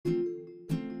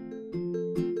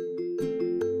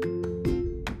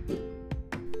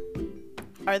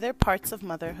Are there parts of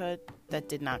motherhood that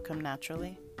did not come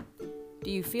naturally? Do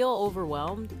you feel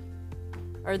overwhelmed?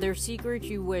 Are there secrets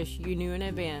you wish you knew in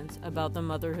advance about the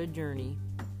motherhood journey?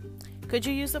 Could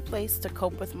you use a place to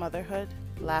cope with motherhood,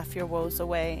 laugh your woes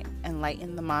away, and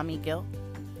lighten the mommy guilt?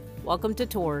 Welcome to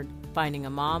Torn, Finding a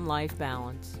Mom-Life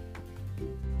Balance.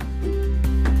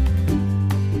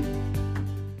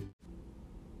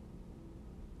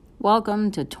 Welcome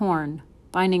to Torn,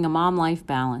 Finding a Mom-Life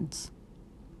Balance.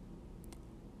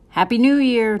 Happy New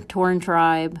Year, Torn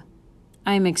Tribe.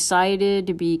 I'm excited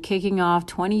to be kicking off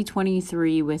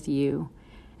 2023 with you,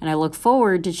 and I look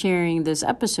forward to sharing this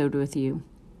episode with you.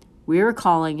 We're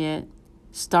calling it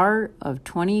Start of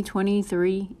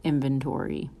 2023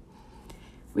 Inventory.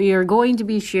 We are going to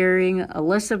be sharing a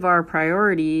list of our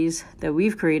priorities that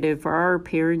we've created for our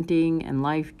parenting and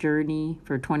life journey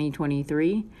for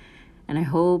 2023, and I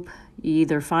hope you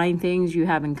either find things you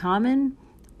have in common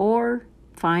or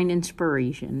find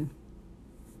inspiration.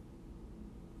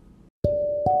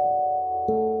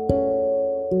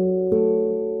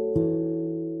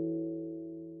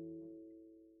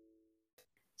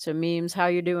 So, Memes, how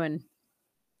you doing?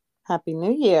 Happy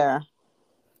New Year.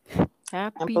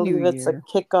 Happy New Year. It's a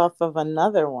kickoff of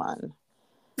another one.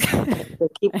 They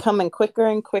keep coming quicker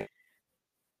and quicker,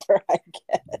 I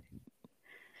guess.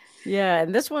 Yeah,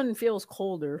 and this one feels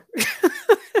colder.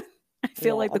 I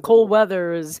feel like the cold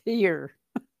weather is here.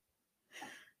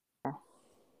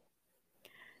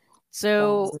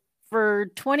 So for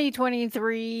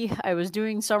 2023, I was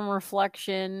doing some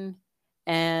reflection,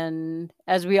 and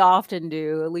as we often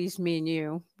do, at least me and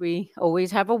you, we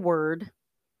always have a word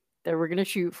that we're going to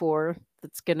shoot for.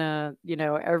 That's going to,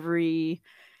 every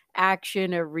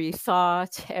action, every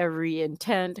thought, every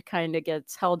intent kind of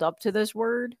gets held up to this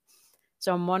word.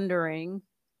 So I'm wondering,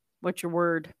 what's your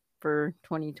word for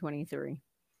 2023?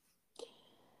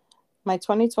 My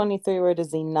 2023 word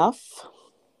is enough.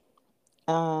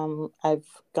 I've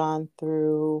gone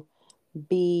through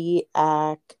be,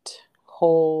 act,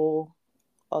 whole,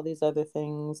 all these other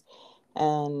things.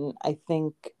 And I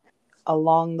think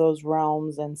along those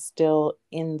realms and still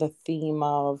in the theme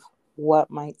of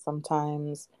what might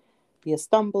sometimes be a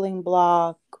stumbling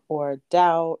block or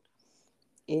doubt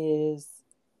is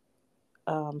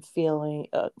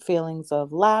feelings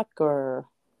of lack or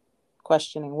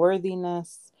questioning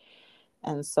worthiness.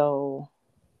 And so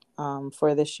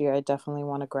for this year, I definitely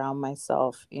want to ground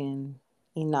myself in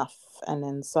enough. And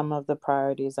in some of the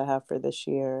priorities I have for this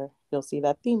year, you'll see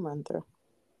that theme run through.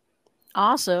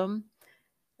 Awesome.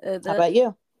 How about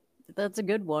you? That's a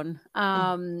good one.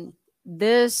 The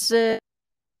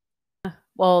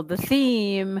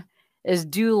theme is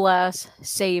do less,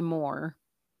 say more.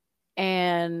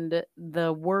 And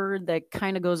the word that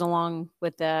kind of goes along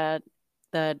with that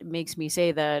makes me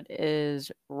say that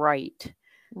is write.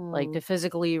 Like to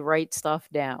physically write stuff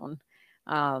down.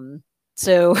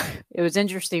 So it was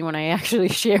interesting when I actually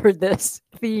shared this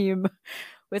theme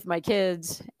with my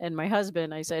kids and my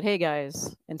husband. I said, hey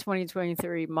guys, in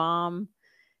 2023, mom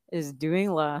is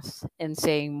doing less and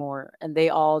saying more. And they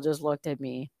all just looked at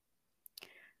me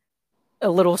a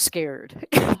little scared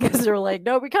because they're like,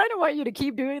 no, we kind of want you to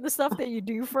keep doing the stuff that you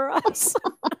do for us.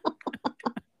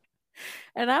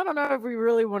 And I don't know if we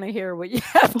really want to hear what you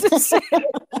have to say.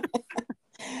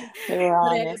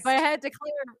 If I had to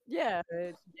clear,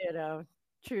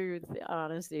 truth,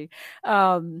 honesty.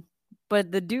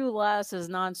 But the do less is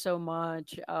not so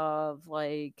much of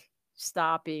like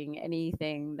stopping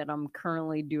anything that I'm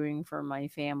currently doing for my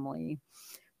family,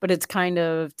 but it's kind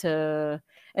of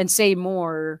and say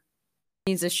more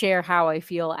means to share how I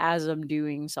feel as I'm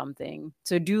doing something.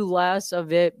 So do less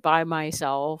of it by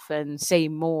myself and say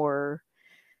more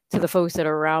to the folks that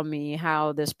are around me,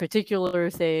 how this particular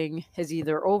thing is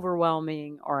either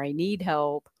overwhelming or I need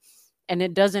help. And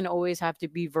it doesn't always have to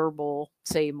be verbal,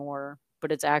 say more,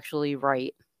 but it's actually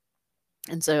right.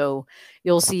 And so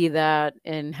you'll see that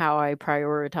in how I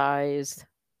prioritize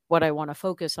what I want to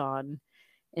focus on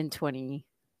in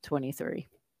 2023.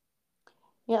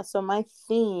 Yeah, so my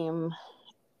theme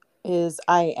is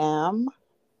I am,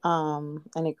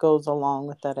 and it goes along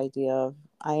with that idea of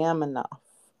I am enough.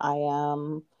 I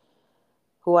am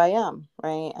who I am,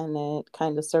 right? And it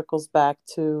kind of circles back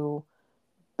to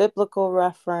biblical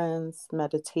reference,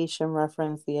 meditation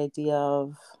reference, the idea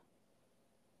of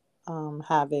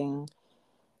having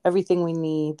everything we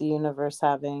need, the universe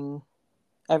having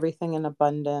everything in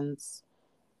abundance.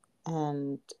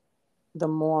 And the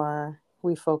more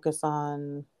we focus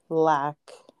on lack,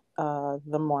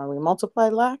 the more we multiply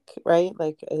lack, right?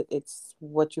 Like it's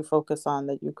what you focus on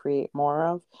that you create more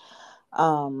of.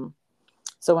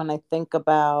 So when I think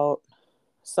about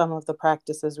some of the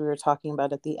practices we were talking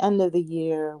about at the end of the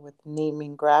year with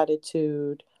naming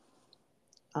gratitude.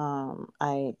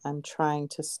 I'm trying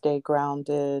to stay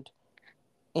grounded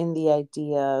in the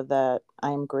idea that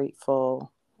I'm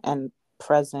grateful and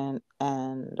present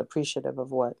and appreciative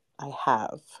of what I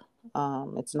have.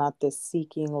 It's not this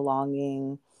seeking,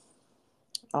 longing,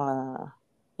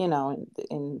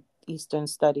 in Eastern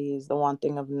studies, the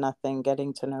wanting of nothing,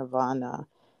 getting to nirvana.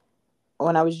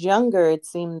 When I was younger, it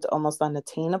seemed almost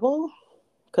unattainable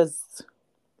because,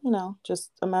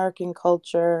 just American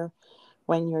culture,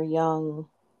 when you're young,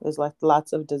 there's like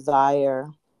lots of desire.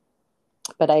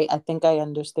 But I think I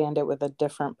understand it with a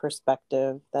different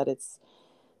perspective, that it's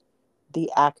the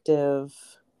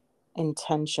active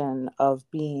intention of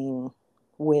being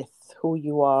with who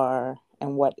you are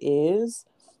and what is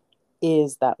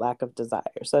that lack of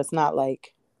desire. So it's not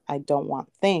like I don't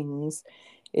want things.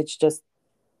 It's just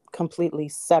completely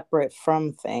separate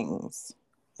from things,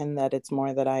 and that it's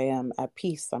more that I am at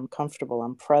peace, I'm comfortable,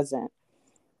 I'm present.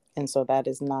 And so that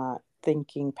is not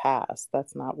thinking past,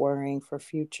 that's not worrying for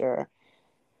future.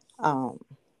 And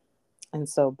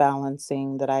so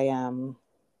balancing that I am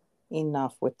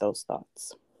enough with those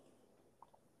thoughts.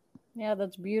 Yeah,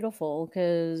 that's beautiful,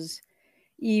 because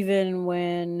even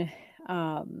when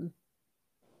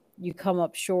you come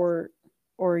up short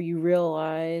or you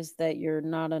realize that you're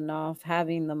not enough,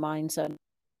 having the mindset,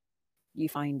 you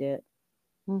find it,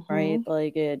 right?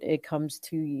 Like it comes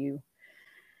to you.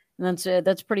 And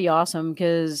that's pretty awesome,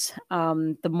 because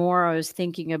the more I was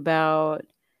thinking about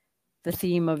the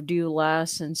theme of do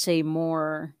less and say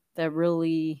more, that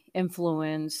really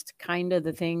influenced kind of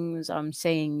the things I'm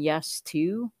saying yes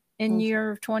to in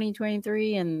year of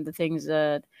 2023, and the things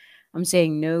that I'm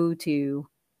saying no to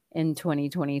in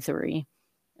 2023.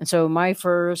 And so my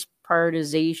first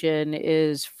prioritization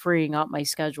is freeing up my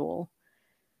schedule.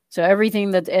 So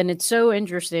everything and it's so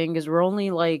interesting because we're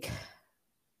only like,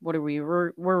 what are we?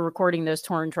 We're recording this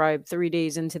Torn Tribe 3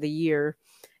 days into the year,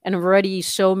 and already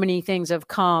so many things have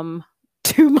come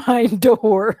to my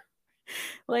door.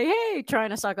 Like, hey, trying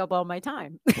to suck up all my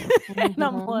time. And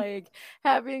I'm like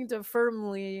having to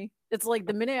firmly, it's like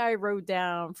the minute I wrote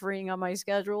down freeing up my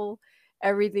schedule,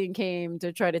 everything came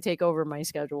to try to take over my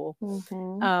schedule.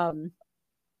 And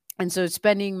so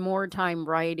spending more time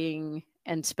writing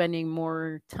and spending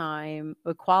more time,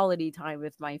 a quality time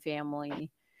with my family.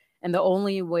 And the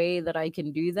only way that I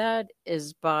can do that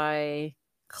is by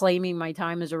claiming my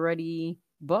time is already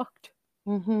booked.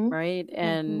 Right.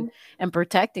 And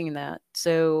protecting that.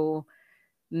 So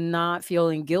not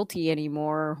feeling guilty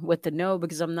anymore with the no,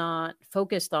 because I'm not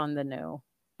focused on the no,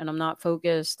 and I'm not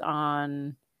focused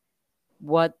on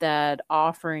what that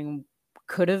offering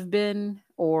could have been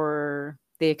or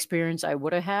the experience I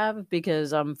would have,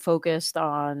 because I'm focused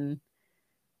on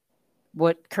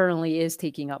what currently is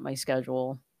taking up my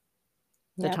schedule.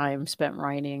 The time spent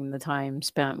writing, the time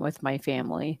spent with my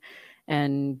family,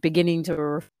 and beginning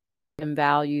to and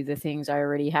value the things I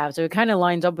already have. So it kind of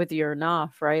lines up with your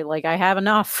enough, right? Like I have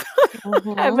enough.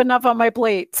 I have enough on my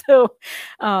plate. So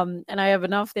and I have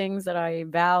enough things that I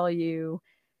value.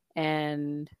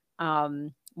 And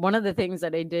one of the things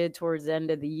that I did towards the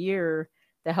end of the year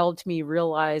that helped me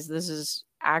realize this is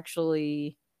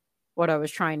actually what I was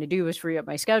trying to do, was free up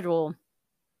my schedule,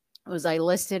 was I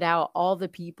listed out all the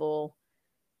people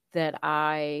that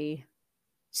I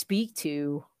speak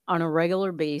to on a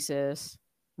regular basis,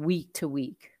 week to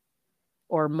week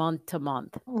or month to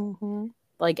month.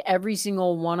 Like every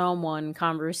single one-on-one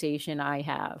conversation I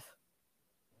have,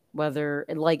 whether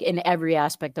like in every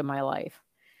aspect of my life.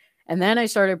 And then I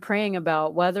started praying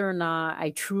about whether or not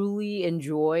I truly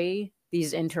enjoy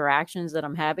these interactions that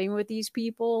I'm having with these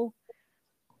people,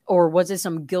 or was it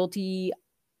some guilty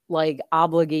like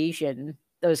obligation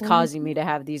that was causing me to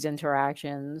have these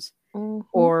interactions?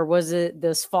 Or was it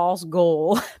this false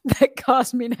goal that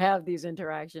caused me to have these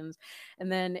interactions? And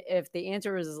then if the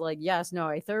answer is like, yes, no,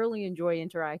 I thoroughly enjoy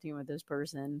interacting with this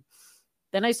person,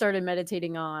 then I started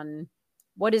meditating on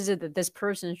what is it that this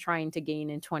person is trying to gain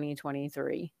in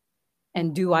 2023?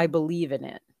 And do I believe in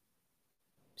it?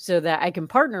 So that I can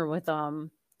partner with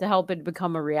them to help it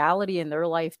become a reality in their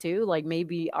life too. Like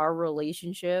maybe our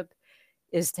relationship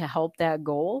is to help that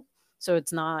goal, so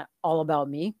it's not all about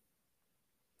me.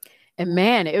 And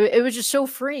man, it was just so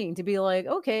freeing to be like,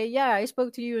 okay, yeah, I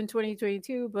spoke to you in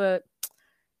 2022, but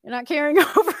you're not carrying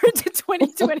over into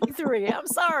 2023. I'm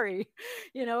sorry,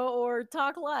 or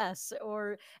talk less,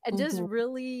 and just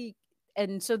really.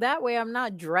 And so that way I'm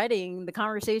not dreading the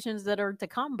conversations that are to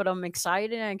come, but I'm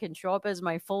excited and I can show up as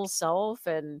my full self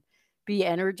and be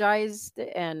energized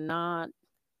and not,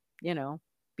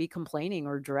 be complaining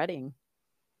or dreading.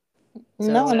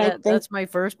 No, So and that's my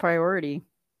first priority.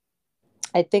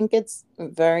 I think it's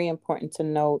very important to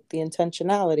note the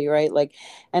intentionality, right? Like,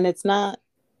 and it's not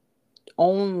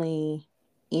only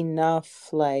enough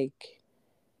like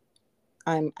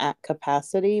I'm at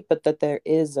capacity, but that there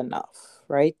is enough,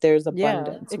 right? There's Yeah,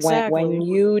 abundance. When exactly.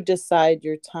 you decide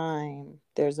your time,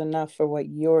 there's enough for what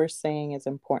you're saying is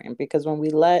important. Because when we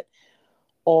let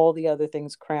all the other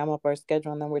things cram up our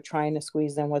schedule and then we're trying to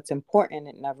squeeze in what's important,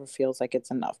 it never feels like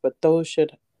it's enough. But those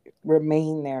should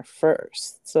remain there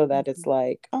first so that it's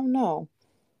like, oh no,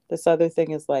 this other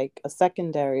thing is like a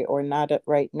secondary or not at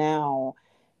right now,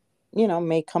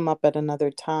 may come up at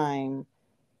another time,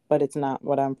 but it's not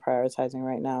what I'm prioritizing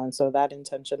right now. And so that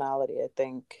intentionality, I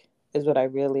think, is what I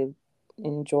really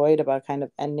enjoyed about kind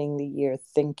of ending the year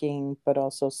thinking, but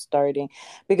also starting,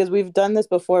 because we've done this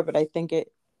before, but I think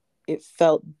it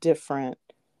felt different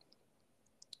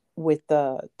with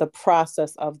the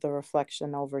process of the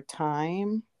reflection over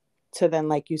time to then,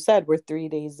 like you said, we're 3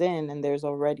 days in and there's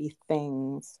already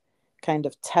things kind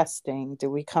of testing. Do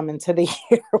we come into the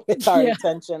year with our Yeah.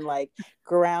 attention like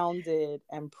grounded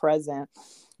and present,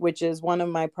 which is one of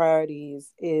my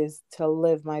priorities, is to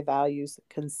live my values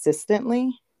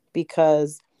consistently,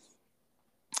 because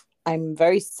I'm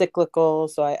very cyclical.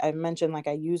 So I mentioned like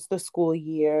I use the school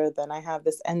year, then I have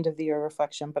this end of the year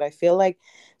reflection, but I feel like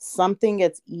something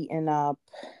gets eaten up.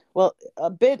 Well, a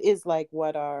bit is like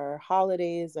what our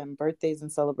holidays and birthdays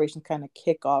and celebrations kind of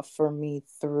kick off for me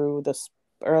through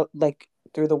or like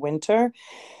through the winter,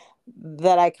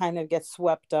 that I kind of get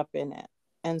swept up in it.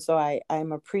 And so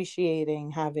I'm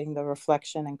appreciating having the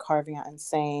reflection and carving out and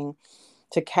saying,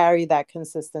 to carry that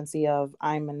consistency of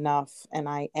I'm enough and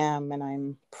I am and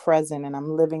I'm present and I'm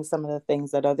living some of the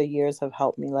things that other years have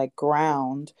helped me like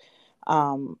ground,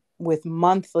 with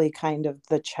monthly kind of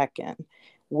the check-in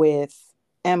with,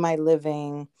 am I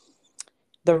living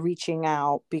the reaching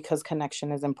out because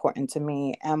connection is important to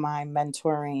me? Am I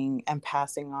mentoring and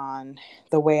passing on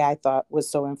the way I thought was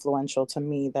so influential to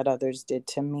me that others did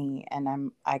to me?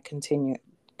 And I continue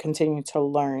to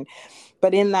learn.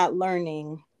 But in that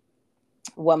learning,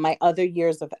 what my other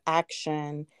years of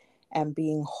action and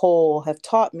being whole have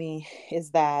taught me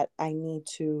is that I need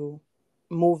to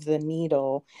move the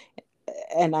needle.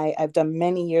 And I've done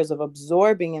many years of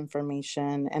absorbing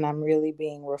information, and I'm really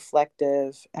being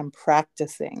reflective and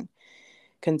practicing,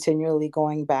 continually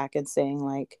going back and saying,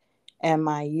 like, am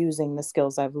I using the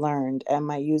skills I've learned? Am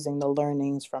I using the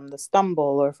learnings from the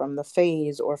stumble or from the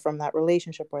phase or from that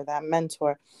relationship or that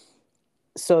mentor,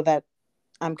 so that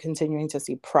I'm continuing to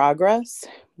see progress?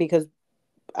 Because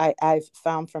I've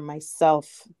found for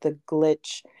myself the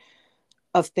glitch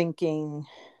of thinking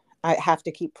I have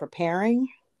to keep preparing.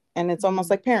 And it's almost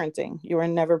like parenting. You are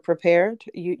never prepared.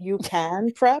 You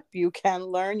can prep, you can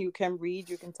learn, you can read,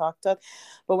 you can talk to,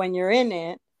 but when you're in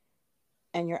it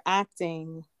and you're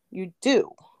acting, you do.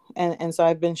 And so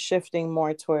I've been shifting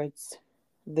more towards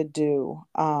the do,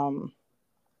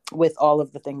 with all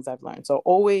of the things I've learned. So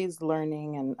always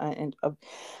learning, and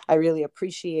I really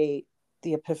appreciate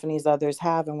the epiphanies others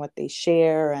have and what they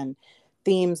share and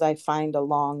themes I find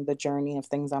along the journey of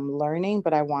things I'm learning,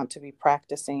 but I want to be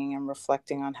practicing and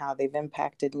reflecting on how they've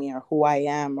impacted me or who I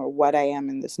am or what I am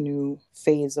in this new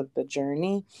phase of the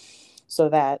journey, so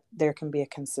that there can be a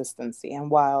consistency.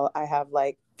 And while I have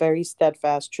like very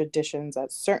steadfast traditions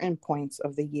at certain points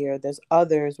of the year, there's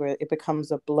others where it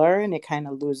becomes a blur and it kind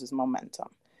of loses momentum.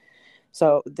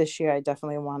 So this year, I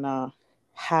definitely want to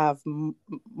have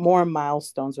more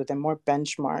milestones within, more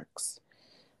benchmarks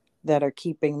that are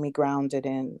keeping me grounded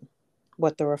in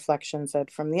what the reflection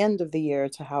said from the end of the year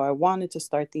to how I wanted to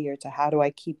start the year to how do I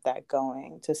keep that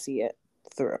going to see it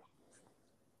through.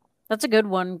 That's a good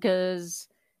one, because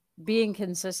being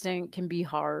consistent can be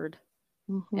hard.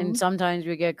 And sometimes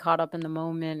we get caught up in the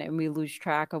moment and we lose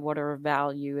track of what our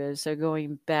value is. So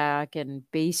going back and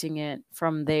basing it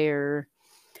from there,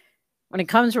 when it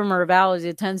comes from our values,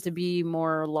 it tends to be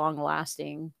more long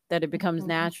lasting, that it becomes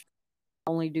natural.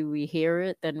 Not only do we hear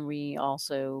it, then we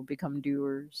also become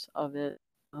doers of it.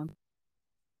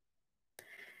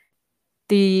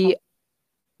 The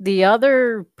the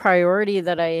other priority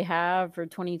that I have for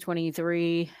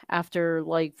 2023, after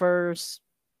like first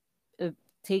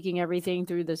taking everything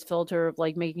through this filter of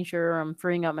like making sure I'm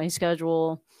freeing up my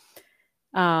schedule,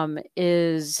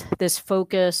 is this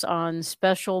focus on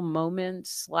special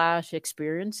moments /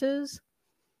 experiences.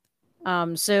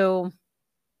 So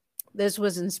this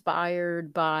was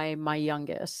inspired by my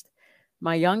youngest.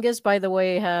 My youngest, by the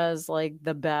way, has like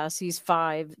the best, he's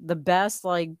 5, the best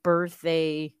like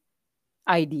birthday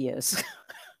ideas.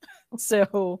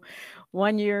 So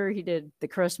One year he did the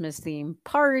Christmas theme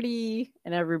party,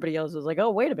 and everybody else was like,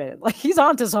 "Oh, wait a minute, like he's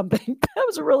onto something." That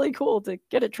was really cool to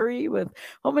get a tree with a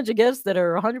whole bunch of gifts that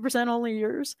are 100% only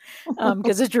yours,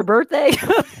 because it's your birthday.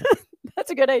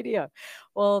 That's a good idea.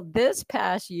 Well, this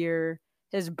past year,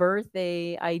 his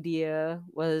birthday idea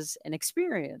was an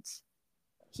experience.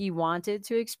 He wanted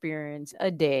to experience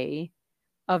a day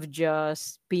of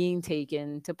just being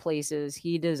taken to places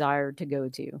he desired to go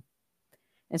to.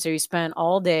 And so he spent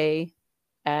all day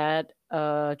at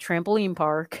a trampoline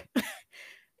park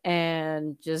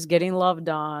and just getting loved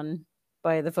on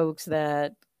by the folks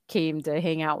that came to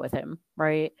hang out with him,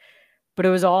 right? But it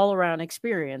was all around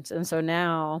experience. And so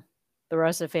now the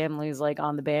rest of the family is like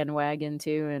on the bandwagon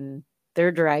too, and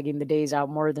they're dragging the days out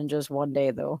more than just one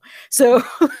day though. So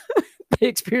the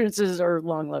experiences are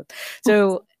long lived.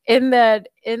 So in that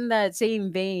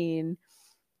same vein,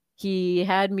 he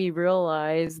had me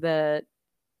realize that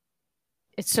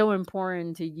it's so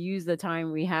important to use the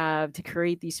time we have to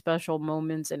create these special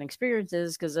moments and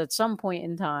experiences, because at some point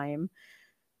in time,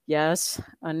 yes,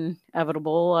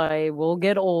 inevitable, I will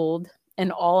get old,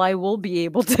 and all I will be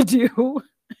able to do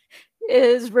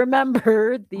is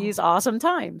remember these awesome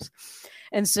times.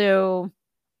 And so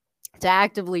to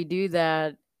actively do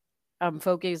that, I'm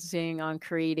focusing on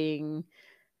creating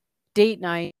date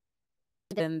nights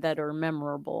that are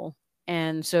memorable.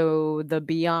 And so the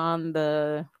beyond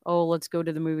the, oh, let's go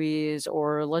to the movies,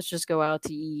 or let's just go out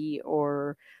to eat,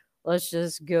 or let's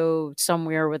just go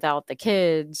somewhere without the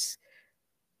kids.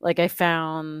 Like I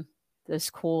found this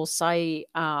cool site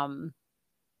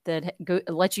that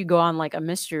lets you go on like a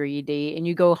mystery date, and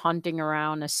you go hunting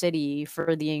around a city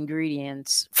for the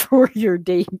ingredients for your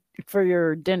date, for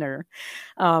your dinner,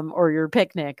 or your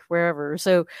picnic, wherever.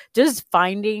 So just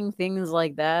finding things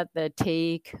like that that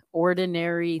take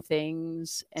ordinary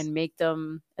things and make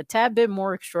them a tad bit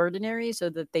more extraordinary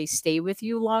so that they stay with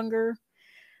you longer,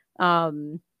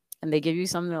 and they give you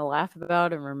something to laugh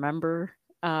about and remember,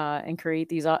 and create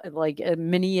these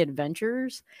mini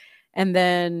adventures. And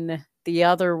then the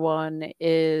other one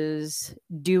is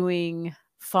doing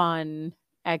fun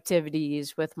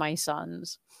activities with my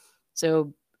sons.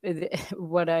 So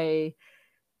what I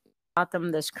got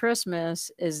them this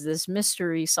Christmas is this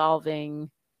mystery solving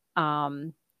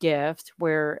gift,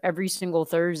 where every single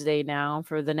Thursday now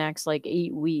for the next like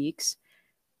 8 weeks,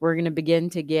 we're going to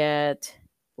begin to get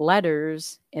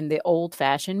letters in the old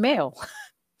fashioned mail.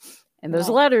 And those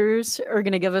letters are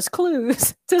going to give us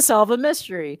clues to solve a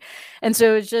mystery. And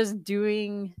so it's just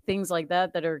doing things like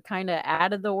that that are kind of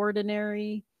out of the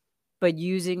ordinary, but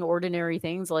using ordinary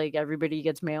things. Like everybody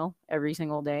gets mail every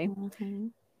single day. Mm-hmm.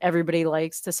 Everybody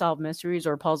likes to solve mysteries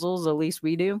or puzzles, at least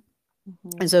we do.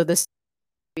 Mm-hmm. And so this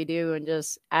we do, and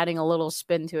just adding a little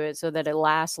spin to it so that it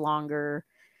lasts longer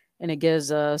and it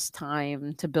gives us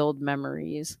time to build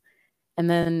memories. And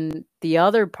then the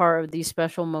other part of these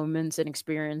special moments and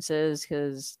experiences,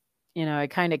 because, I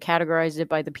kind of categorized it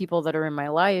by the people that are in my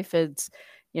life. It's,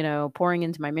 pouring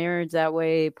into my marriage that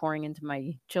way, pouring into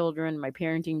my children, my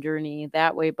parenting journey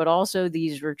that way, but also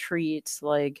these retreats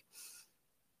like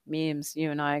memes,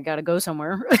 you and I got to go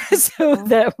somewhere so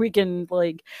that we can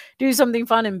like do something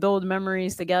fun and build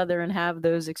memories together and have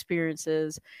those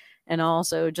experiences. And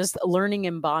also just learning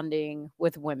and bonding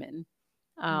with women.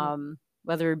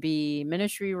 Whether it be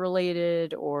ministry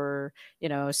related or,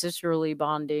 sisterly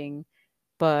bonding,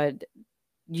 but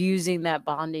using that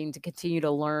bonding to continue to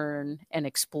learn and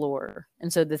explore.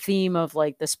 And so the theme of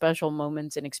like the special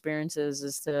moments and experiences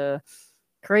is to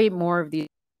create more of these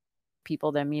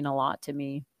people that mean a lot to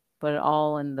me, but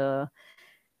all in the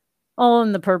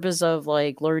purpose of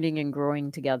like learning and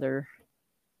growing together.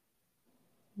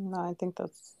 No, I think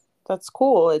that's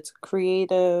cool. It's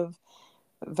creative,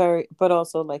 but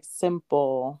also like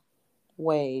simple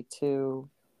way to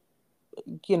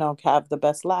have the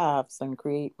best laughs and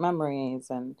create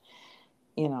memories and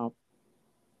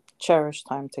cherish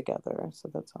time together. So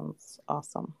that sounds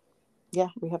awesome. Yeah,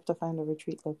 we have to find a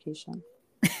retreat location.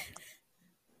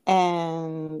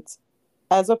 And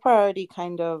as a priority,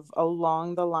 kind of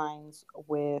along the lines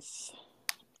with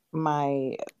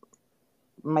my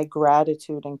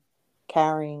gratitude and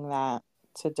carrying that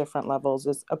to different levels,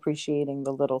 is appreciating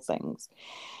the little things.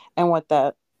 And what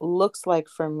that looks like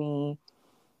for me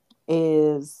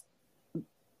is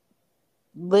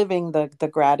living the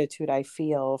gratitude I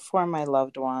feel for my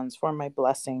loved ones, for my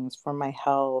blessings, for my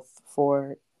health,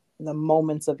 for the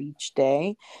moments of each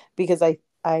day, because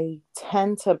I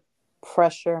tend to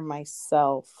pressure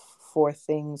myself for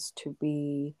things to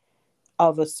be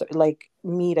of like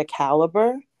meet a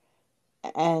caliber.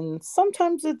 And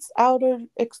sometimes it's outer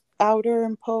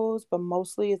imposed, but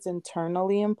mostly it's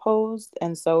internally imposed.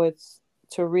 And so it's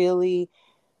to really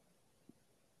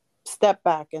step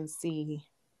back and see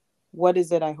what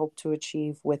is it I hope to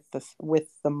achieve with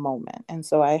the moment. And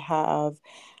so I have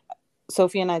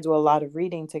Sophie and I do a lot of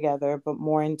reading together, but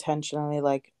more intentionally,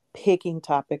 like picking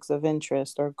topics of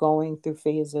interest or going through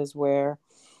phases where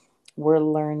we're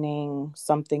learning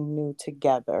something new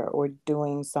together or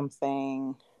doing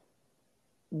something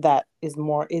that is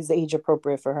age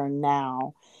appropriate for her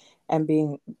now, and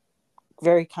being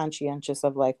very conscientious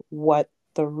of like what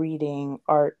the reading,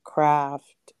 art,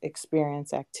 craft,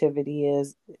 experience, activity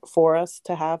is for us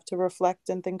to have to reflect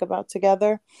and think about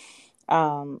together.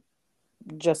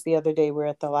 Just the other day, we were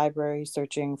at the library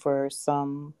searching for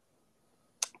some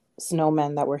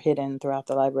snowmen that were hidden throughout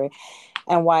the library.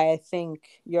 And why I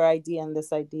think your idea and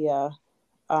this idea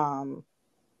are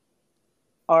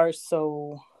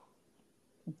so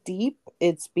deep,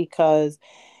 it's because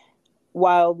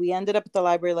while we ended up at the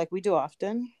library like we do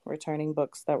often, returning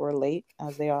books that were late,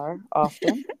 as they are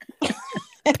often.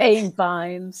 Paying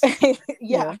fines.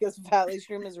 Yeah, because Valley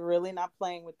Stream is really not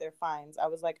playing with their fines. I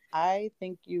was like, I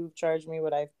think you've charged me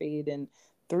what I've paid in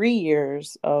 3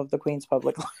 years of the Queens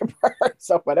Public Library.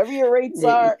 So whatever your rates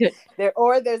are,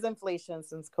 there's inflation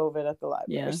since COVID at the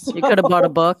library. Yeah, so, you could have bought a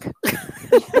book.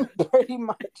 pretty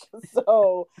much.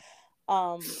 So,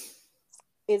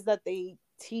 is that they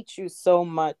teach you so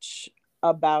much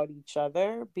about each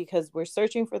other, because we're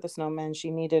searching for the snowman.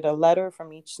 She needed a letter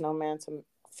from each snowman to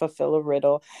fulfill a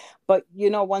riddle. But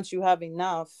once you have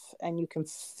enough and you can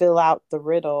fill out the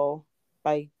riddle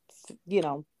by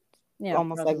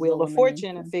almost like Wheel of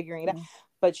Fortune and figuring it out.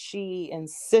 But she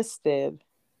insisted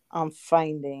on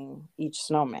finding each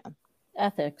snowman.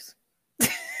 Ethics.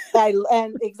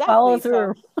 Exactly. Follow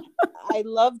through. So I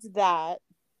loved that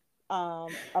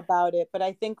about it, but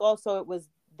I think also it was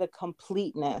the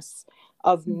completeness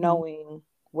of knowing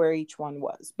where each one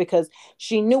was, because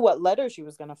she knew what letter she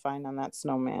was going to find on that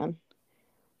snowman,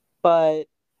 but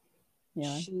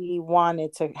she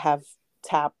wanted to have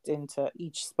tapped into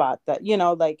each spot that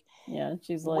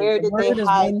she's like, where did they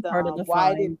hide them?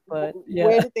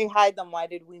 Where did they hide them? Why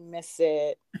did we miss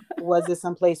it? Was it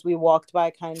someplace we walked by,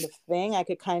 kind of thing? I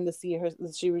could kind of see her.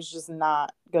 She was just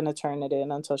not gonna turn it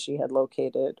in until she had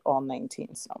located all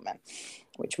 19 snowmen,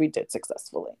 which we did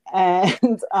successfully.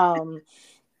 And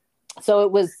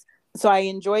so I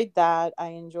enjoyed that. I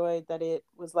enjoyed that it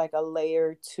was like a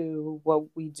layer to what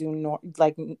we do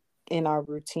like in our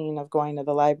routine of going to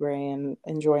the library and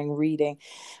enjoying reading.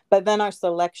 But then our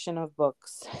selection of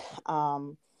books,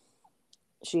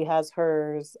 she has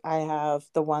hers, I have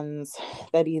the ones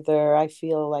that either I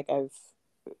feel like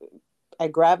I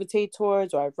gravitate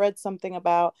towards or I've read something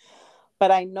about.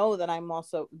 But I know that I'm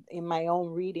also, in my own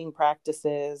reading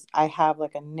practices, I have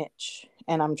like a niche,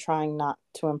 and I'm trying not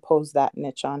to impose that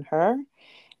niche on her.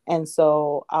 And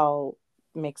so I'll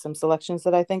make some selections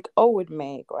that I think would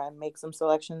make, or I make some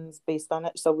selections based on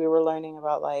it. So we were learning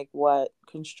about like what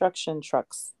construction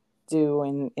trucks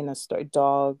do in a story.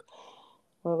 Dog,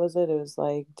 what was it? It was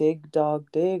like Dig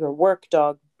Dog Dig, or Work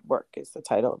Dog Work is the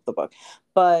title of the book.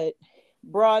 But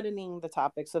broadening the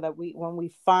topic so that when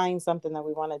we find something that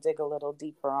we want to dig a little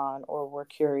deeper on or we're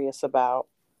curious about,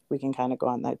 we can kind of go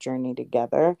on that journey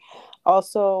together.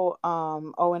 Also,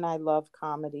 and I love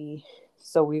comedy.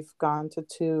 So we've gone to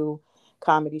 2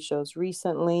 comedy shows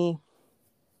recently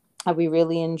that we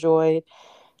really enjoyed,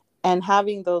 and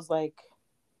having those like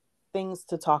things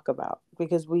to talk about,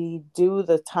 because we do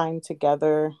the time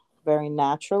together very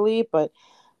naturally. But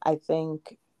I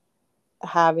think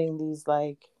having these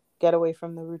like get away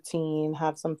from the routine,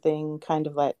 have something kind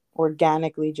of like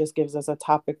organically just gives us a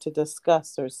topic to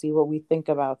discuss or see what we think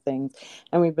about things.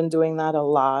 And we've been doing that a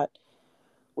lot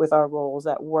with our roles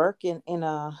at work in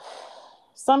a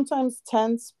sometimes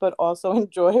tense but also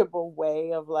enjoyable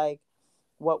way of like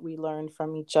what we learned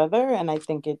from each other. And I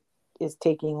think it is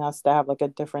taking us to have like a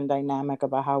different dynamic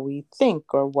about how we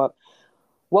think, or what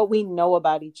we know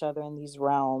about each other in these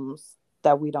realms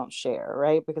that we don't share,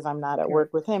 right? Because I'm not at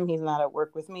work with him, he's not at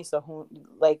work with me. So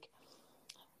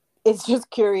it's just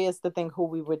curious to think who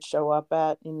we would show up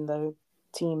at in the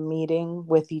team meeting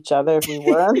with each other if we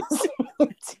were on the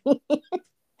same team.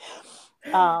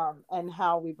 And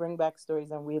how we bring back stories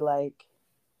and we like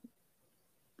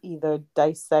either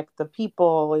dissect the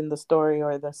people in the story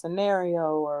or the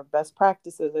scenario or best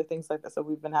practices or things like that. So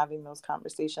we've been having those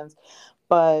conversations,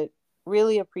 but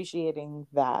really appreciating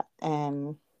that.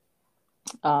 And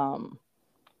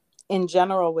in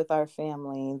general with our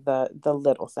family, the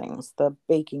little things, the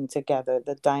baking together,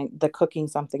 the cooking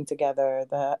something together,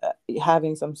 the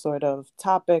having some sort of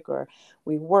topic, or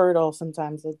we wordle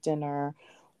sometimes at dinner,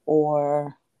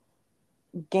 or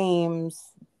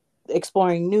games,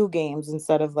 exploring new games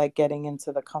instead of like getting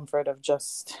into the comfort of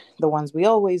just the ones we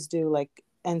always do, like,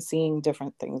 and seeing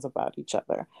different things about each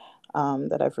other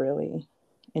that I've really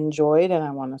enjoyed and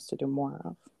I want us to do more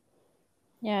of.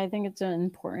 Yeah, I think it's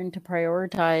important to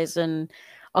prioritize. And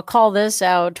I'll call this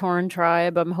out, Torn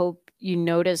Tribe. I hope you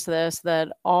notice this, that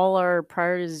all our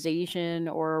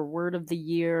prioritization or our word of the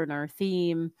year and our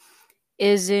theme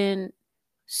isn't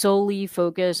solely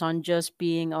focused on just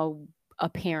being a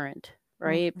parent,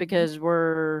 right? Mm-hmm. Because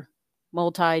we're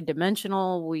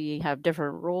multi-dimensional, we have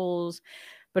different roles,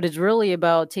 but it's really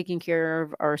about taking care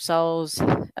of ourselves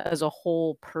as a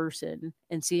whole person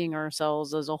and seeing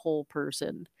ourselves as a whole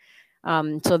person.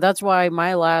 So that's why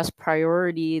my last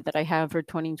priority that I have for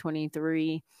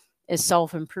 2023 is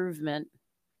self improvement.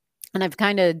 And I've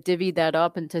kind of divvied that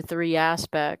up into three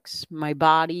aspects: my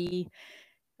body,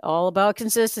 all about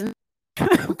consistency.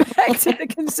 Back to the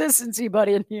consistency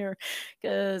buddy in here.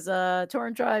 Because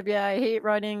Torn Tribe, yeah, I hate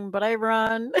running, but I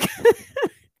run,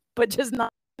 but just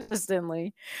not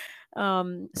consistently.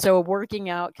 So working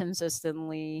out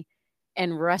consistently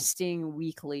and resting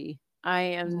weekly. I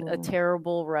am a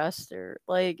terrible rester.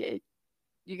 Like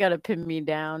you got to pin me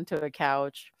down to a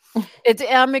couch.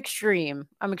 I'm extreme.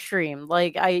 I'm extreme.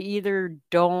 Like I either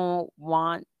don't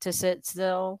want to sit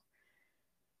still,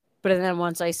 but then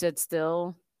once I sit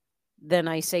still, then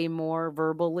I say more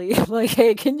verbally, like,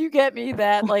 "Hey, can you get me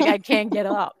that?" Like I can't get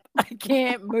up. I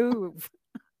can't move.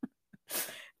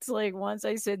 It's like once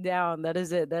I sit down, that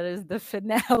is it. That is the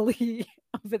finale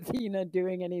of Athena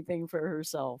doing anything for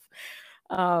herself.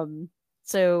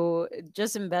 So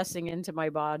just investing into my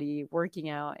body, working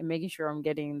out, and making sure I'm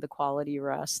getting the quality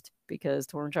rest, because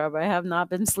Torn Tribe, I have not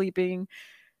been sleeping.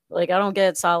 Like I don't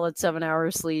get solid 7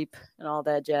 hours sleep and all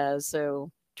that jazz. So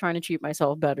trying to treat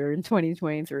myself better in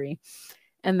 2023.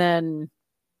 And then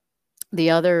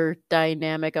the other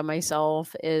dynamic of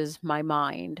myself is my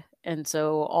mind. And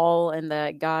so all in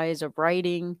that guise of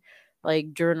writing,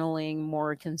 like journaling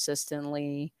more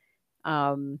consistently,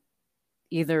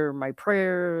 either my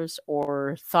prayers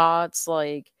or thoughts,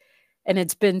 like, and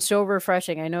it's been so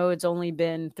refreshing. I know it's only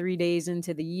been 3 days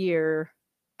into the year,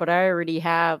 but I already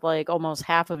have like almost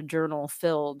half of a journal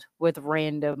filled with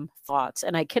random thoughts,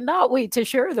 and I cannot wait to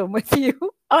share them with you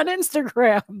on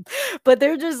Instagram. But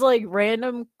they're just like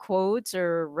random quotes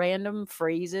or random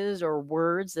phrases or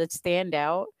words that stand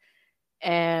out,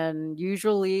 and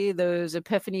usually those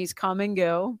epiphanies come and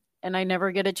go, and I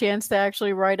never get a chance to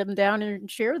actually write them down and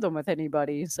share them with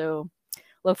anybody. So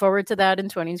look forward to that in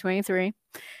 2023.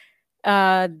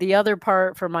 The other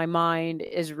part for my mind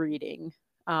is reading.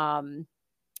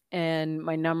 And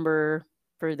my number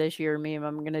for this year,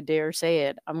 I'm going to dare say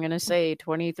it. I'm going to say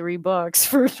 23 books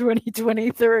for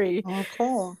 2023.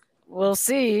 Okay. We'll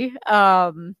see.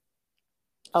 I'll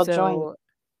join.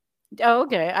 Oh,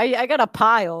 okay. I got a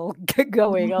pile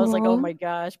going. I was like, oh Mhm. my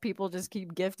gosh, people just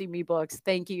keep gifting me books.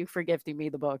 Thank you for gifting me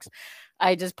the books.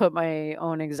 I just put my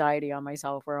own anxiety on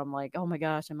myself where I'm like, oh my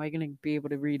gosh, am I going to be able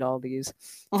to read all these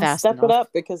I'll fast step it enough? up,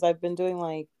 because I've been doing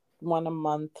like one a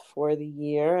month for the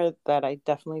year that I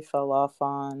definitely fell off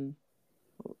on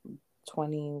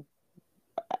 20.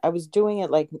 I was doing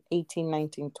it like 18,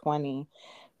 19, 20,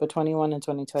 but 21 and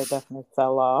 22 I definitely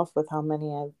fell off with how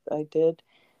many I did.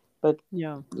 But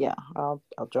Yeah. I'll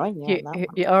join you on that one.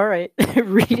 Yeah, all right.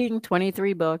 Reading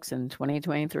 23 books in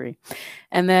 2023.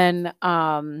 And then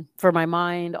for my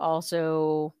mind,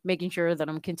 also making sure that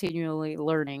I'm continually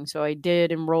learning. So I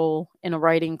did enroll in a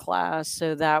writing class,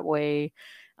 so that way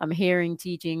I'm hearing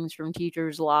teachings from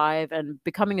teachers live and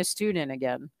becoming a student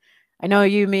again. I know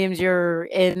you memes, you're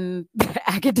in the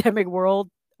academic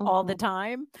world all the Mhm.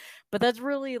 time, but that's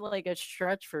really like a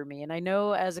stretch for me. And I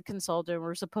know as a consultant,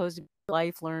 we're supposed to be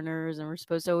life learners and we're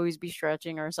supposed to always be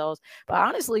stretching ourselves. But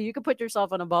honestly, you could put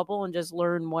yourself in a bubble and just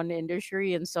learn one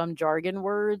industry and some jargon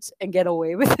words and get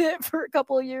away with it for a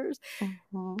couple of years.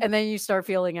 Mhm. And then you start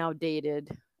feeling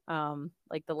outdated,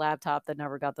 like the laptop that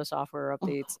never got the software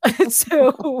updates.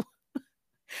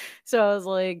 So I was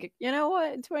like, you know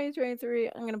what? In 2023,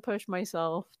 I'm going to push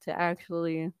myself to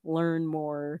actually learn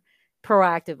more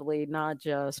proactively, not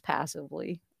just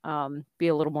passively. Be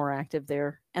a little more active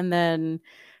there. And then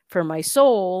for my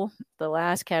soul, the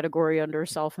last category under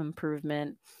self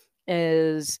improvement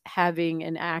is having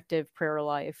an active prayer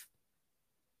life.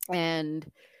 And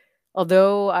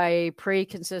although I pray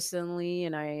consistently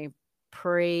and I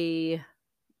pray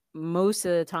most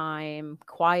of the time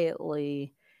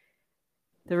quietly,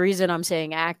 the reason I'm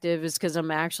saying active is because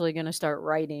I'm actually going to start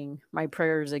writing my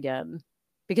prayers again,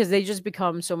 because they just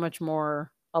become so much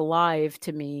more alive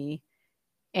to me.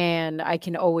 And I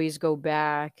can always go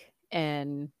back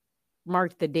and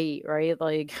mark the date, right?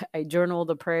 Like I journal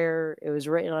the prayer, it was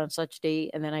written on such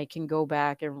date, and then I can go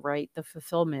back and write the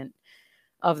fulfillment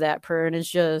of that prayer. And it's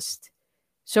just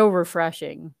so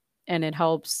refreshing. And it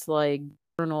helps like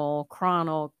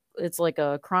chronicle. It's like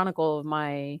a chronicle of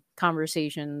my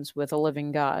conversations with a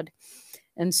living God.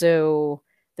 And so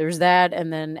there's that,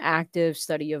 and then active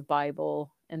study of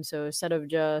Bible. And so instead of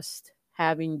just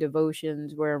having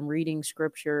devotions where I'm reading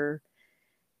scripture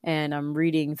and I'm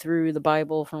reading through the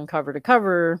Bible from cover to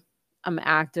cover, I'm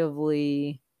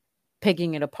actively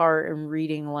picking it apart and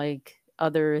reading like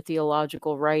other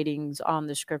theological writings on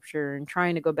the scripture and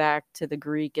trying to go back to the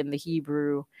Greek and the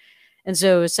Hebrew. And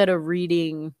so instead of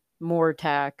reading more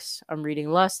text, I'm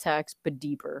reading less text, but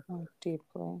deeper. Oh,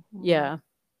 deeply. Yeah.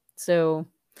 So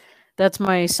that's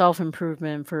my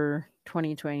self-improvement for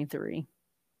 2023.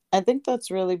 I think that's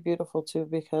really beautiful too,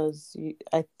 because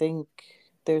I think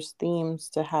there's themes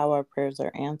to how our prayers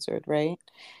are answered, right?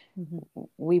 Mm-hmm.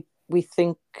 We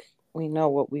think we know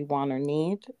what we want or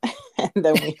need, and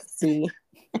then we see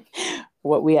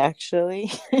what we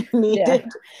actually needed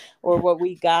or what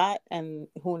we got, and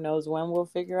who knows when we'll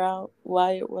figure out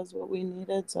why it was what we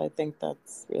needed. So I think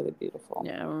that's really beautiful.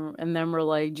 Yeah, and then we're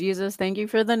like, Jesus, thank you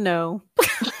for the no.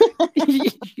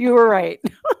 You were right.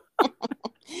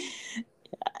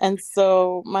 And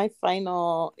so my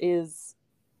final is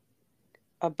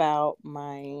about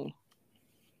my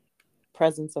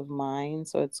presence of mind.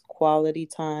 So it's quality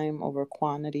time over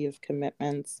quantity of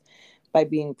commitments by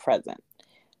being present.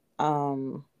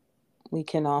 We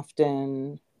can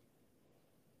often,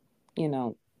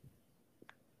 I'm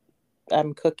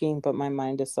cooking, but my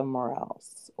mind is somewhere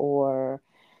else. Or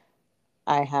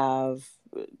I have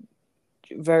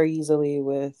very easily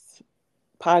with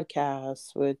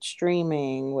podcasts, with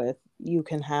streaming, you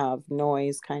can have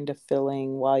noise kind of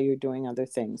filling while you're doing other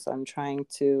things. So I'm trying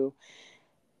to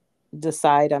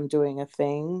decide I'm doing a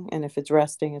thing, and if it's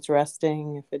resting, it's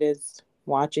resting. If it is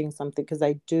watching something, because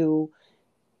I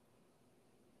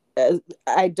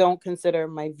don't consider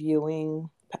my viewing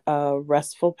a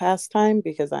restful pastime,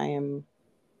 because I am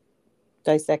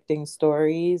dissecting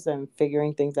stories and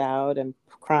figuring things out and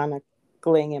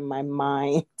chronicling in my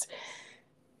mind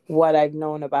what I've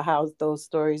known about how those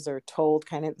stories are told,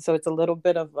 kind of. So it's a little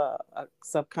bit of a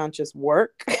subconscious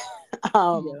work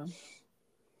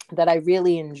that I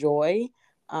really enjoy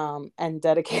and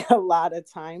dedicate a lot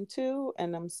of time to.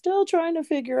 And I'm still trying to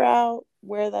figure out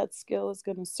where that skill is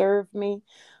going to serve me.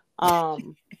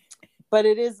 But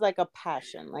it is like a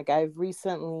passion. Like I've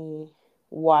recently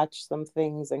watched some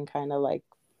things and kind of like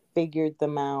figured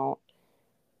them out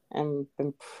and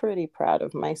been pretty proud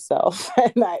of myself.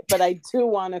 But I do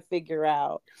want to figure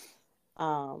out,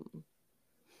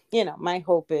 my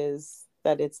hope is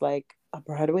that it's like a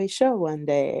Broadway show one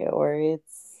day, or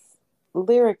it's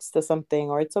lyrics to something,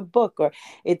 or it's a book, or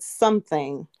it's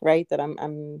something, right? That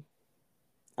I'm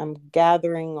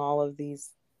gathering all of these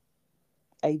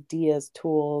ideas,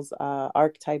 tools,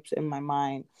 archetypes in my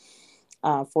mind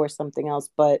for something else.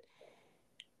 But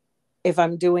if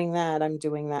I'm doing that,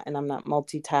 and I'm not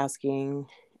multitasking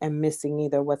and missing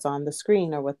either what's on the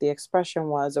screen or what the expression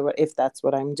was, or if that's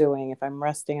what I'm doing. If I'm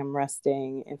resting, I'm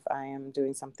resting. If I am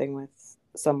doing something with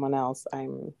someone else,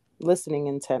 I'm listening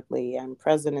intently. I'm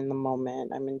present in the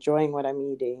moment. I'm enjoying what I'm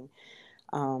eating.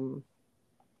 And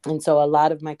so a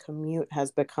lot of my commute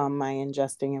has become my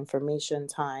ingesting information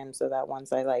time, so that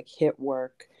once I like hit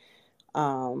work,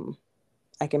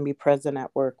 I can be present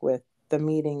at work with the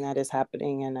meeting that is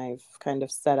happening. And I've kind of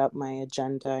set up my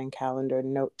agenda and calendar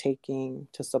note taking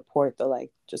to support the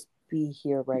just be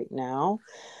here right now,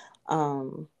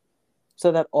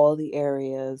 so that all the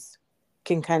areas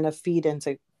can kind of feed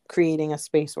into creating a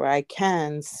space where I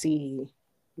can see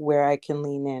where I can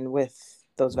lean in with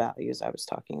those values I was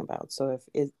talking about. So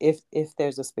if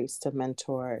there's a space to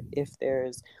mentor, if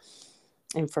there's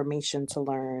information to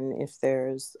learn, if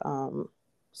there's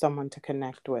someone to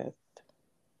connect with,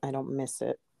 I don't miss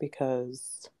it,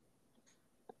 because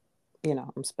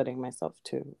I'm spreading myself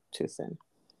too thin.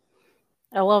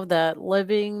 I love that,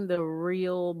 living the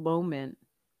real moment,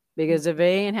 because if it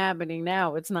ain't happening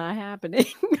now, it's not happening.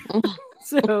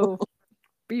 So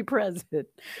be present.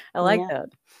 I like that.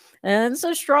 And it's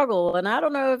a struggle. And I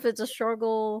don't know if it's a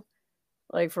struggle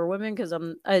like for women, because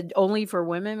I'm only for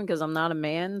women, because I'm not a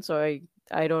man. So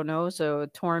I don't know. So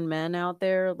torn men out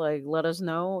there, like, let us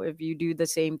know if you do the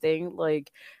same thing.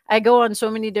 Like I go on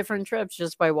so many different trips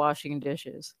just by washing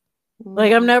dishes.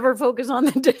 Like I'm never focused on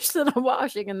the dish that I'm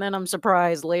washing. And then I'm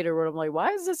surprised later when I'm like,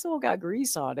 why is this all got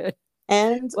grease on it?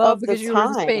 And well, of because the you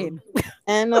time, were in Spain.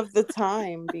 And of the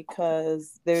time,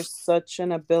 because there's such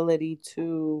an ability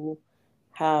to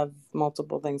have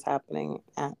multiple things happening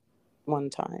at one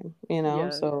time, you know? Yeah,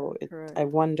 So correct. I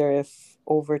wonder if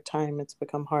over time it's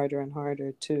become harder and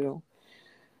harder to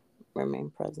remain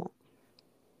present.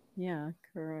 Yeah,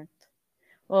 correct.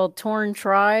 Well, Torn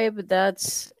Tribe,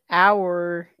 that's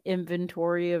our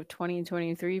inventory of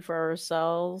 2023 for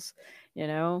ourselves. You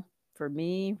know, for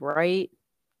me, write,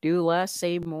 do less,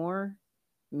 say more,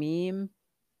 meme,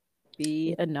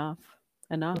 be enough.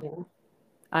 Enough. Yeah.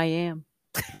 I am.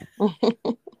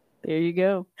 There you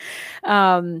go.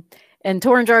 Um, and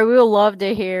Torn Tribe, we would love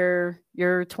to hear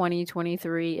your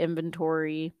 2023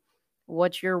 inventory.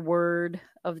 What's your word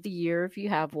of the year if you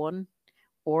have one?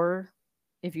 Or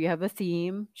if you have a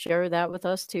theme, share that with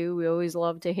us too. We always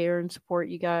love to hear and support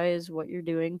you guys, what you're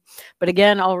doing. But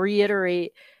again, I'll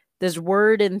reiterate this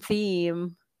word and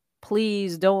theme.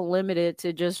 Please don't limit it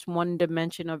to just one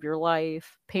dimension of your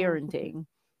life, parenting,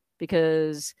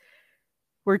 because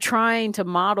we're trying to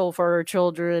model for our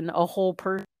children a whole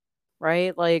person,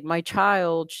 right? Like my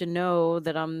child should know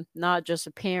that I'm not just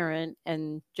a parent,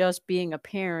 and just being a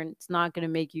parent is not going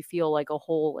to make you feel like a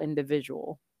whole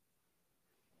individual.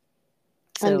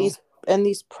 And So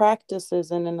these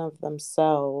practices in and of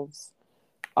themselves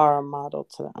are a model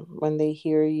to them. When they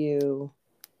hear you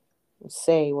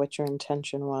say what your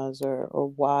intention was, or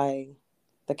why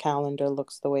the calendar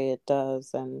looks the way it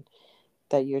does, and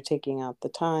that you're taking out the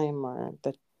time, or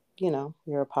that, you know,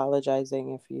 you're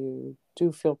apologizing if you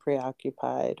do feel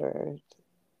preoccupied, or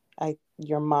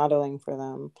you're modeling for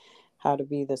them how to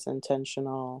be this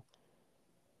intentional,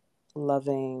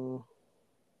 loving,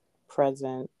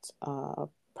 present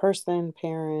person,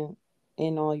 parent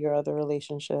in all your other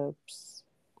relationships,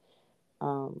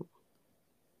 and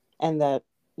that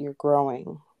you're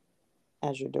growing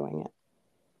as you're doing it.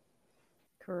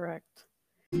 correct.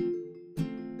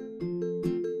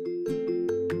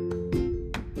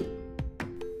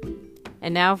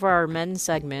 And now for our men's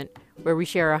segment, where we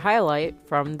share a highlight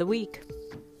from the week.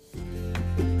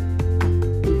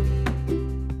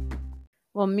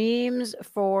 Well, memes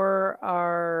for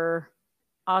our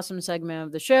awesome segment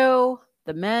of the show,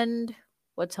 the Mend.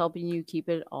 What's helping you keep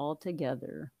it all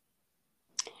together?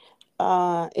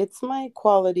 It's my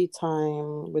quality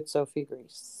time with Sophie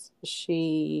Grease.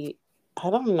 I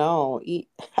don't know,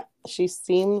 she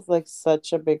seems like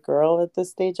such a big girl at this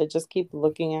stage. I just keep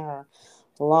looking at her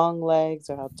long legs,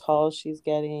 or how tall she's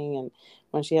getting, and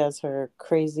when she has her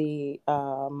crazy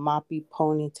moppy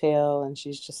ponytail and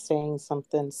she's just saying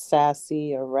something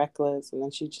sassy or reckless, and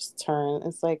then she just turns.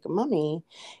 It's like, mommy,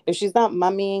 if she's not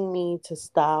mummying me to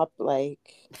stop,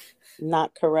 like,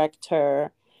 not correct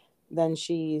her, then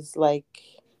she's like,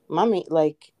 mommy,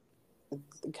 like,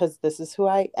 because this is who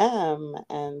I am,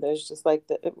 and there's just like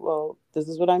well, this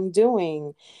is what I'm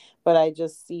doing. But I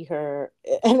just see her,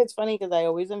 and it's funny because I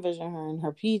always envision her in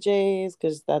her PJs,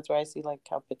 because that's where I see like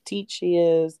how petite she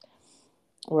is,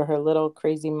 with her little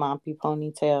crazy moppy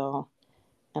ponytail,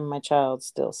 and my child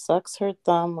still sucks her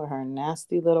thumb with her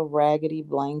nasty little raggedy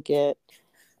blanket.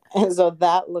 And so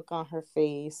that look on her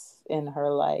face in her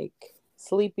like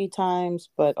sleepy times,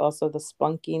 but also the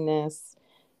spunkiness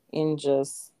in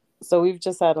just, so we've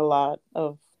just had a lot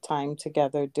of time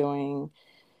together doing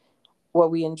what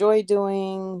we enjoy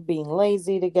doing, being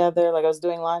lazy together. Like I was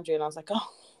doing laundry and I was like, oh,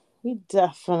 we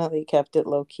definitely kept it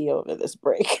low key over this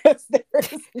break, because there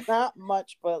is not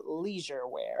much but leisure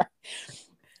wear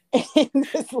in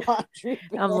this laundry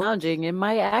bin. I'm lounging in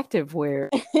my active wear.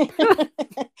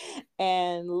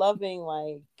 And loving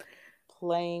like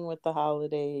playing with the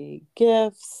holiday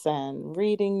gifts and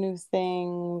reading new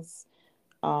things.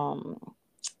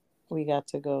 We got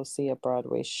to go see a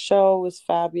Broadway show. It was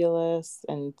fabulous,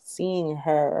 and seeing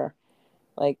her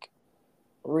like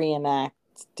reenact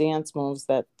dance moves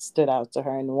that stood out to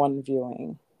her in one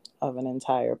viewing of an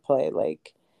entire play,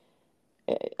 like,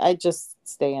 I just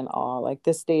stay in awe. Like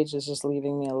this stage is just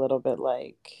leaving me a little bit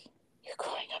like, you're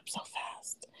growing up so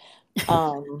fast.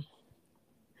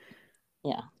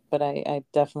 Yeah, but I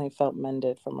definitely felt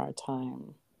mended from our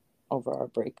time over our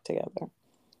break together.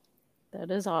 That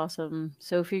is awesome.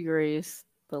 Sophie Grace,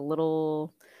 the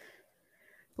little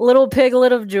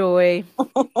piglet of joy.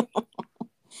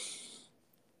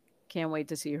 Can't wait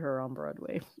to see her on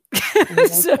Broadway. Me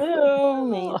too.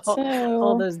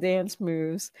 All those dance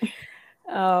moves.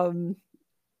 I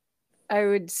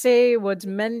would say what's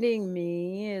mending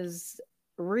me is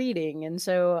reading. And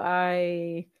so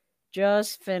I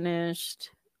just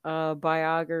finished a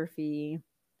biography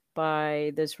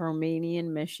by this Romanian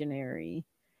missionary.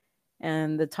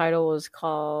 And the title was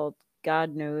called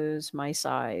God Knows My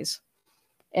Size.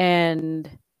 And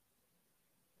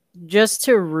just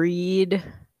to read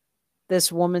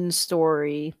this woman's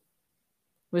story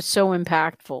was so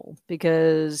impactful,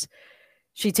 because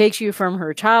she takes you from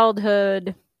her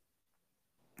childhood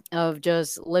of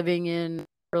just living in a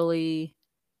really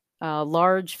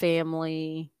large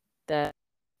family that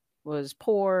was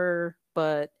poor,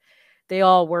 but they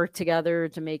all worked together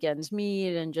to make ends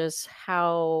meet, and just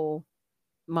how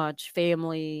much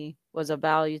family was of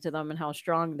value to them and how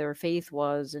strong their faith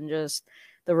was, and just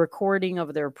the recording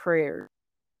of their prayers.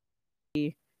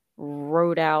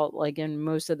 Wrote out, like in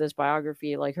most of this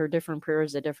biography, like her different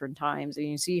prayers at different times. And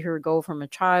you see her go from a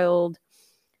child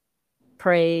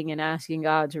praying and asking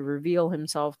God to reveal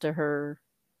himself to her,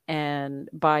 and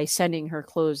by sending her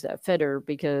clothes that fit her,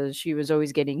 because she was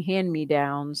always getting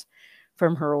hand-me-downs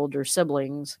from her older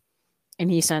siblings, and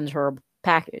he sends her a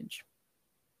package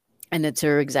and it's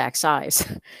her exact size,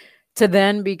 to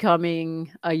then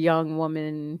becoming a young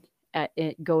woman at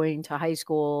it, going to high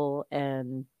school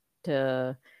and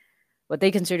to what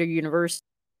they consider university.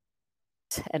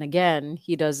 And again,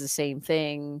 he does the same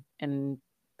thing and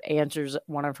answers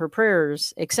one of her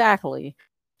prayers exactly,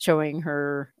 showing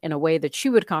her in a way that she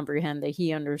would comprehend that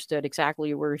he understood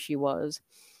exactly where she was.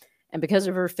 And because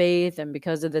of her faith and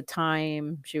because of the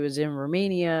time she was in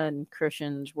Romania and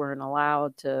Christians weren't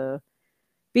allowed to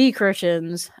be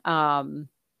Christians,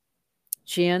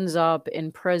 she ends up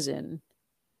in prison.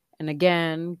 And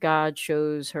again, God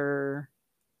shows her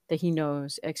that he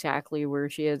knows exactly where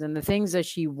she is, and the things that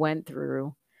she went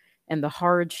through and the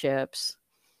hardships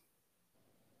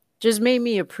just made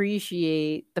me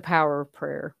appreciate the power of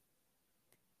prayer.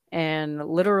 And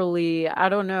literally, I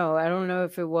don't know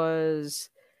if it was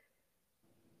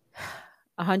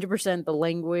 100% the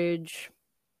language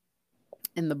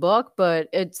in the book, but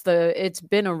it's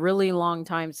been a really long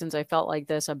time since I felt like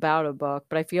this about a book.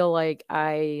 But I feel like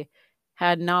I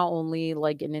had not only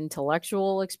like an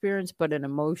intellectual experience, but an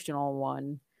emotional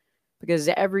one, because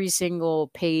every single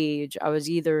page I was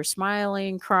either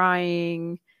smiling,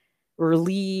 crying,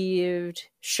 relieved,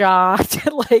 shocked.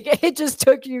 Like it just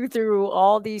took you through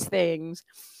all these things.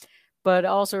 But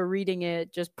also reading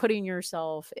it, just putting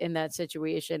yourself in that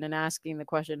situation and asking the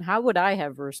question, how would I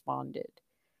have responded?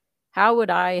 How would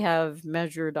I have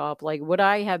measured up? Like, would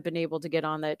I have been able to get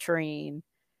on that train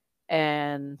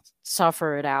and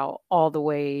suffer it out all the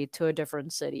way to a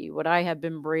different city? Would I have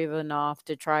been brave enough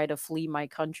to try to flee my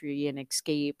country and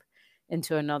escape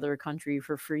into another country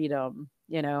for freedom,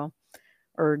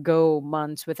 or go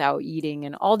months without eating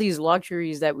and all these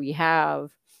luxuries that we have?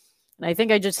 And I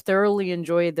think I just thoroughly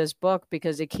enjoyed this book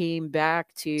because it came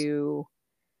back to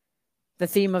the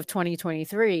theme of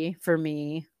 2023 for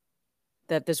me,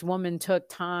 that this woman took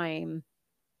time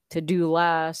to do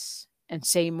less and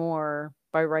say more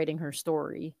by writing her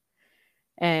story.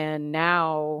 And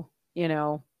now,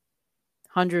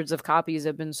 hundreds of copies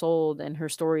have been sold and her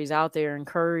story's out there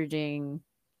encouraging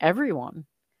everyone.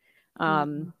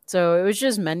 So it was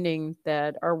just mending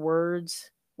that our words,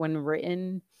 when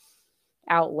written,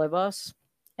 outlive us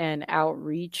and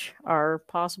outreach our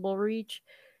possible reach.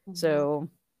 So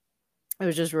it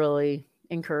was just really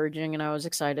encouraging, and I was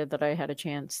excited that I had a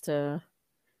chance to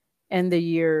end the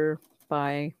year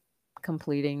by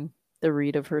completing the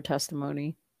read of her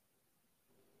testimony.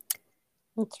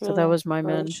 Really so that was my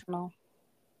mend.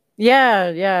 Yeah,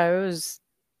 it was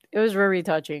very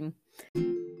touching.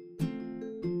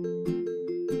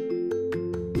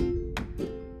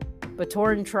 But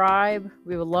Torn Tribe,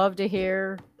 we would love to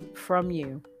hear from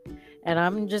you. And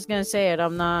I'm just going to say it.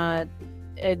 I'm not,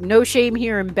 no shame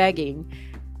here in begging.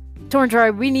 Torn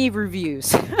Tribe, we need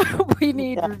reviews. We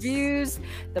need reviews.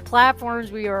 The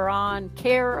platforms we are on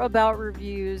care about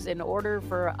reviews. In order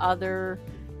for other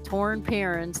torn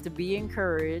parents to be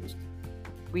encouraged,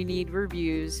 we need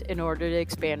reviews in order to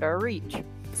expand our reach.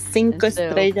 5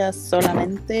 estrellas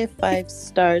solamente, 5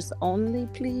 stars only,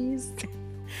 please.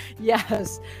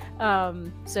 Yes.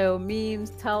 So memes,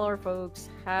 tell our folks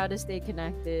how to stay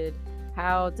connected,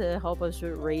 how to help us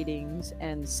with ratings,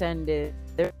 and send it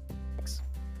their text.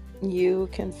 You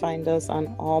can find us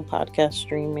on all podcast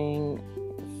streaming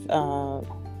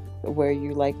where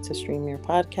you like to stream your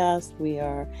podcast. We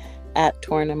are at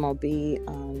TornMLB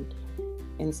on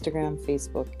Instagram,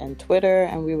 Facebook, and Twitter,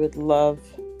 and we would love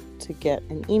to get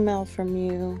an email from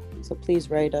you. So please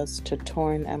write us to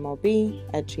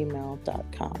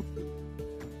tornmlb@gmail.com.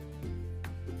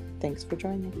 Thanks for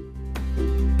joining.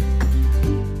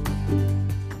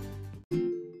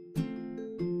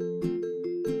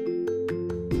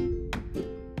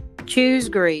 Choose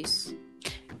grace.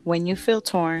 When you feel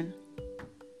torn,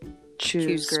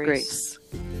 choose grace.